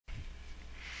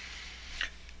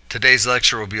Today's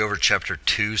lecture will be over Chapter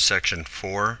 2, Section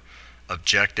 4,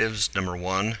 Objectives. Number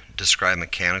 1, describe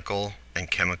mechanical and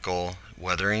chemical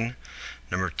weathering.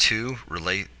 Number 2,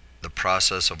 relate the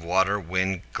process of water,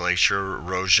 wind, glacier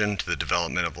erosion to the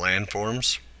development of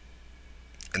landforms.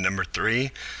 And number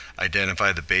 3,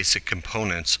 identify the basic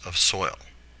components of soil.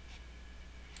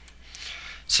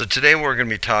 So today what we're going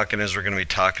to be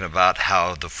talking about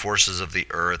how the forces of the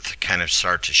earth kind of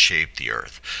start to shape the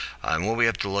earth. And what we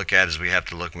have to look at is we have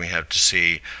to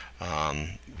see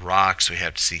rocks, we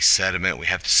have to see sediment, we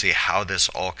have to see how this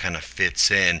all kind of fits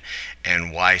in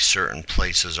and why certain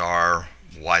places are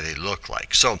why they look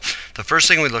like. So the first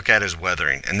thing we look at is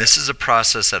weathering, and this is a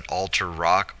process that alters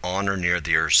rock on or near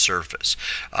the Earth's surface.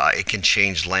 It can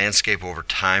change landscape over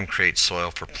time, create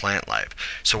soil for plant life.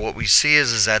 So what we see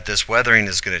is that this weathering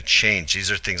is going to change.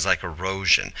 These are things like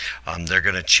erosion. They're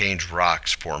going to change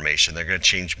rocks formation. They're going to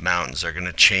change mountains. They're going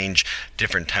to change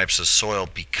different types of soil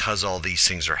because all these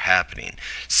things are happening.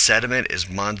 Sediment is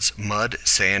mud,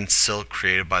 sand, silt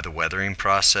created by the weathering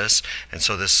process, and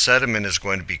so this sediment is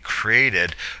going to be created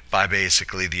by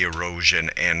basically the erosion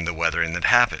and the weathering that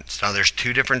happens. Now there's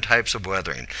two different types of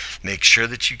weathering. Make sure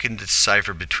that you can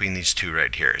decipher between these two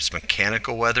right here. It's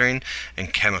mechanical weathering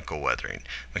and chemical weathering.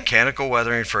 Mechanical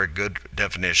weathering, for a good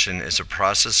definition, is a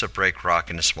process that breaks rock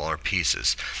into smaller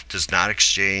pieces. Does not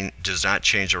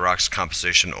change a rock's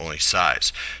composition, only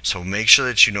size. So make sure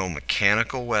that you know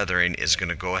mechanical weathering is going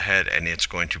to go ahead and it's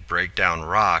going to break down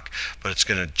rock, but it's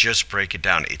going to just break it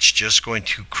down. It's just going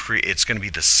to it's going to be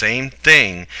the same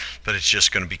thing, but it's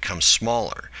just going to become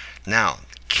smaller. Now,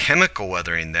 chemical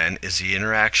weathering then is the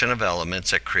interaction of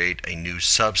elements that create a new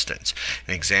substance.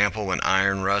 An example, when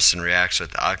iron rusts and reacts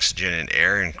with oxygen and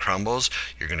air and crumbles,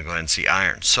 you're going to go ahead and see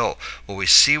iron. So what we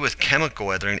see with chemical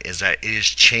weathering is that it is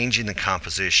changing the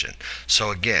composition. So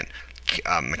again,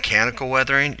 mechanical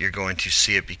weathering, you're going to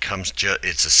see it becomes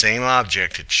it's the same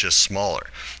object, it's just smaller.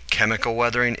 Chemical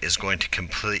weathering is going to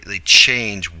completely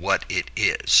change what it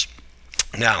is.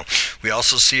 Now, we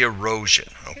also see erosion,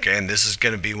 okay, and this is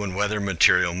going to be when weather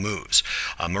material moves.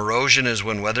 Erosion is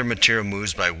when weather material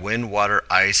moves by wind, water,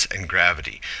 ice, and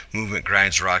gravity. Movement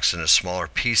grinds rocks into smaller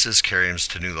pieces, carrying them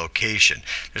to new location.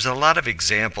 There's a lot of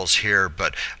examples here,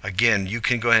 but again, you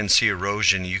can go ahead and see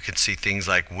erosion. You can see things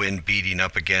like wind beating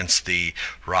up against the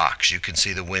rocks. You can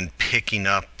see the wind picking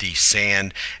up the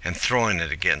sand and throwing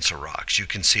it against the rocks. You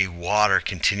can see water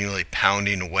continually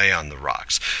pounding away on the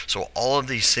rocks. So all of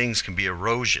these things can be erosion.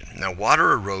 Now,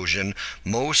 water erosion,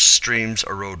 most streams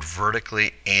erode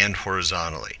vertically and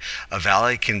horizontally. A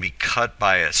valley can be cut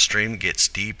by a stream, gets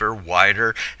deeper,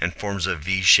 wider, and forms a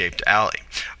V-shaped alley.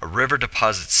 A river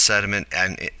deposits sediment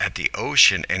at the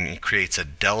ocean and creates a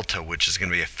delta, which is going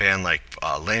to be a fan-like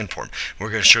landform. We're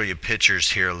going to show you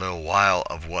pictures here a little while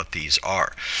of what these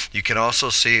are. You can also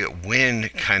see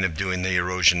wind kind of doing the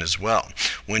erosion as well.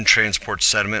 Wind transports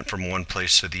sediment from one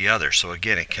place to the other. So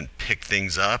again, it can pick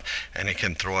things up and it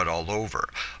can throw it all over.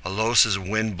 A loess is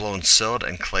wind-blown silt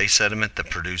and clay sediment that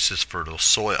produces fertile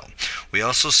soil. We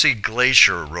also see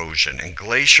glacier erosion, and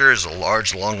glacier is a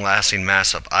large, long-lasting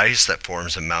mass of ice that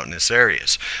forms in mountainous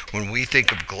areas. When we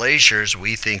think of glaciers,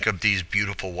 we think of these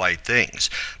beautiful white things,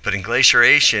 but in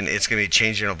glaciation, it's going to be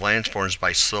changing of landforms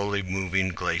by slowly moving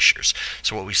glaciers.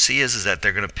 So what we see is that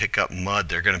they're going to pick up mud,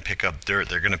 they're going to pick up dirt,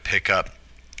 they're going to pick up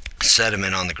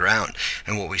sediment on the ground,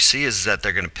 and what we see is that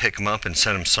they're going to pick them up and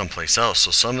send them someplace else. So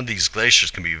some of these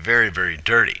glaciers can be very, very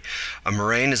dirty. A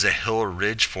moraine is a hill or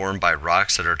ridge formed by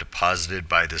rocks that are deposited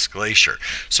by this glacier.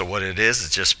 So what it is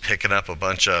just picking up a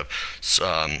bunch of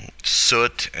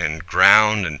soot and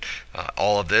ground and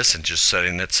all of this and just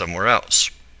setting it somewhere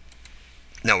else.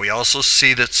 Now we also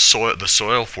see that the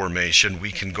soil formation,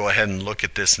 we can go ahead and look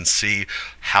at this and see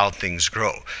how things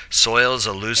grow. Soil is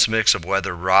a loose mix of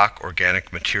weathered rock,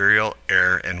 organic material,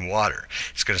 air, and water.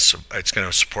 It's going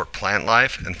to support plant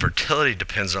life, and fertility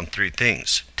depends on three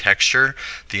things: texture,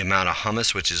 the amount of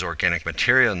humus, which is organic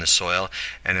material in the soil,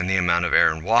 and then the amount of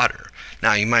air and water.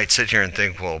 Now you might sit here and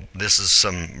think, well, this is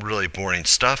some really boring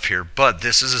stuff here, but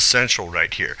this is essential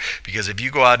right here, because if you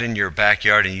go out in your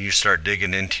backyard and you start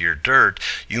digging into your dirt,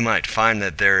 you might find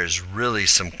that there is really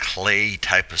some clay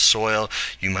type of soil.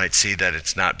 You might see that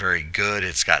it's not very good,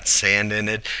 it's got sand in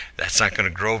it. That's not going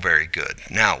to grow very good.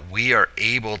 Now we are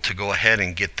able to go ahead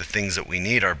and get the things that we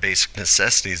need, our basic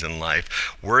necessities in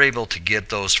life. We're able to get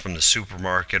those from the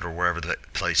supermarket or wherever the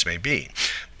place may be.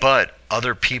 But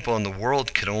other people in the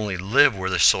world can only live where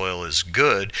the soil is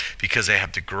good because they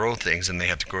have to grow things, and they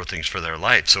have to grow things for their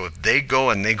life. So if they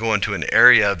go into an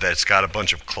area that's got a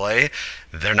bunch of clay,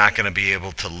 they're not going to be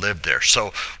able to live there.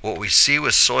 So what we see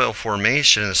with soil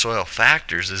formation and soil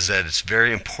factors is that it's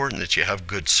very important that you have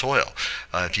good soil.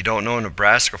 If you don't know, in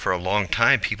Nebraska for a long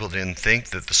time, people didn't think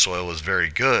that the soil was very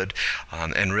good,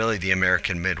 and really the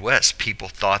American Midwest, people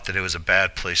thought that it was a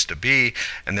bad place to be,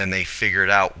 and then they figured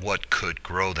out what could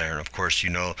grow there. And of course, you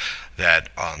know that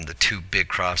the two big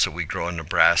crops that we grow in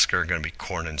Nebraska are going to be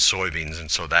corn and soybeans, and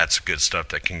so that's good stuff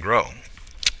that can grow.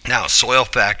 Now, soil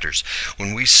factors.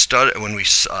 When we study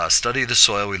the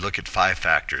soil, we look at 5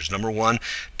 factors. Number 1,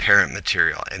 parent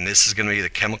material, and this is going to be the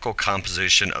chemical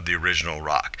composition of the original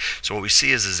rock. So what we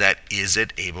see is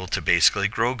it able to basically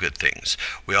grow good things.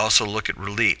 We also look at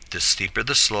relief. The steeper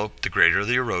the slope, the greater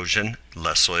the erosion,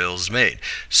 less soil is made.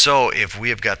 So if we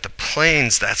have got the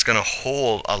plains, that's going to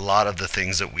hold a lot of the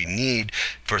things that we need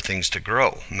for things to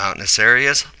grow. Mountainous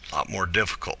areas, a lot more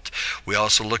difficult. We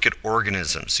also look at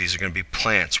organisms. These are going to be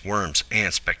plants, worms,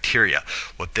 ants, bacteria.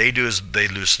 What they do is they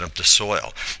loosen up the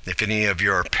soil. If any of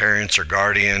your parents or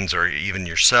guardians, or even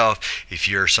yourself, if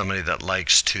you're somebody that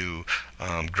likes to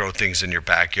grow things in your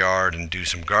backyard and do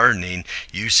some gardening,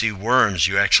 you see worms,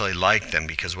 you actually like them,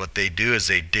 because what they do is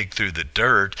they dig through the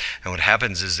dirt, and what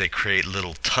happens is they create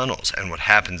little tunnels. And what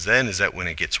happens then is that when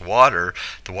it gets water,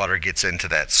 the water gets into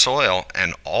that soil,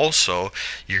 and also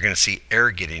you're going to see air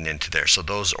getting into there. So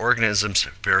those organisms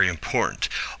are very important.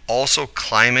 Also,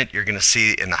 climate, you're going to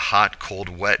see in the hot, cold,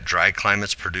 wet, dry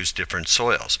climates produce different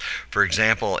soils. For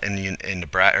example, in the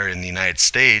United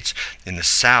States, in the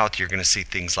South, you're going to see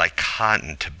things like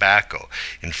cotton, tobacco.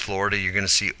 In Florida, you're going to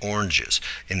see oranges.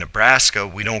 In Nebraska,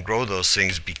 we don't grow those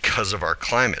things because of our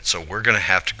climate. So we're going to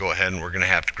have to go ahead and we're going to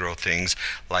have to grow things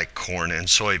like corn and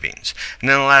soybeans. And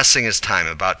then the last thing is time.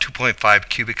 About 2.5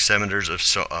 cubic centimeters of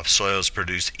soil is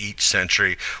produced each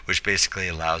century, which basically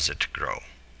allows it to grow.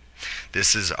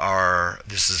 This is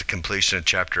a completion of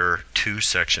Chapter 2,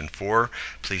 Section 4.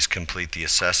 Please complete the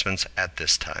assessments at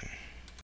this time.